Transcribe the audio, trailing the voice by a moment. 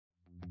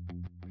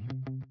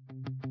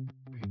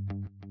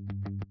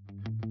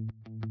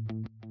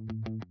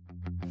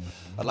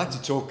I'd like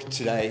to talk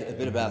today a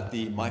bit about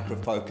the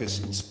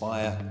Microfocus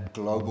Inspire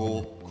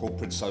Global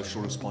Corporate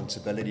Social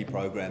Responsibility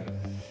Program.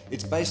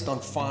 It's based on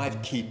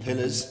 5 key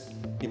pillars: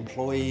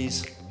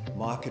 employees,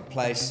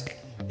 marketplace,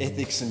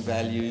 ethics and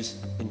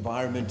values,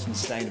 environment and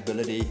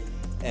sustainability,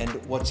 and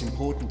what's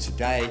important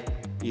today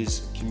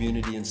is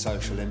community and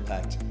social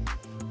impact.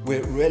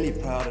 We're really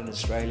proud in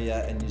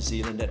Australia and New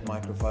Zealand at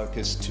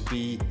Microfocus to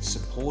be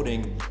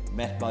supporting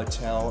Matt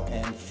Motel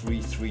and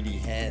Free 3D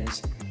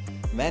Hands.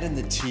 Matt and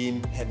the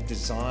team have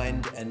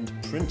designed and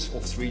print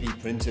off 3D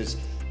printers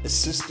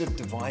assistive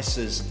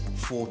devices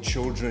for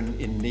children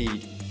in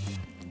need.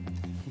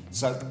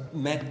 So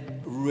Matt,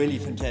 really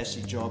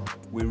fantastic job.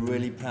 We're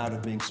really proud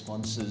of being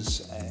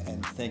sponsors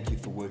and thank you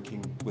for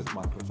working with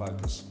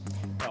Microfocus.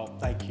 Well,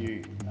 thank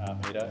you,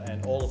 Peter,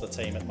 and all of the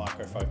team at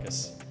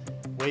Microfocus.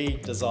 We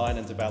design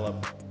and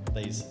develop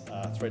these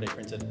 3D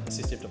printed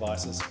assistive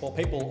devices for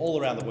people all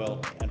around the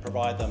world and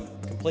provide them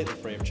completely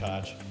free of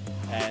charge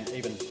and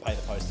even pay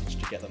the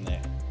postage to get them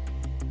there.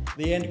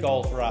 The end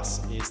goal for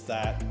us is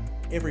that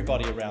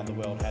everybody around the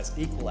world has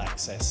equal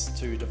access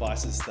to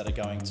devices that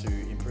are going to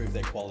improve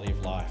their quality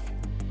of life.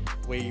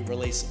 We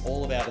release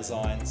all of our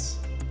designs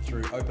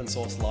through open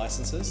source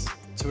licenses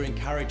to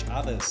encourage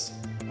others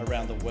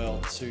around the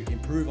world to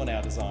improve on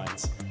our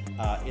designs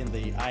in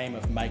the aim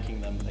of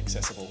making them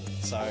accessible.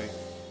 So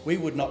we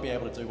would not be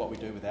able to do what we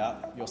do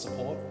without your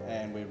support,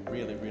 and we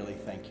really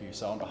thank you.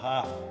 So on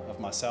behalf of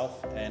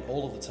myself and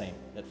all of the team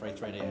at Free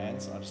 3D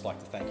Hands, I'd just like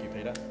to thank you,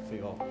 Peter, for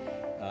your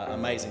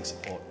amazing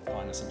support,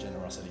 kindness and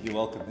generosity. You're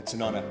welcome. It's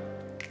an honour.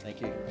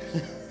 Thank you.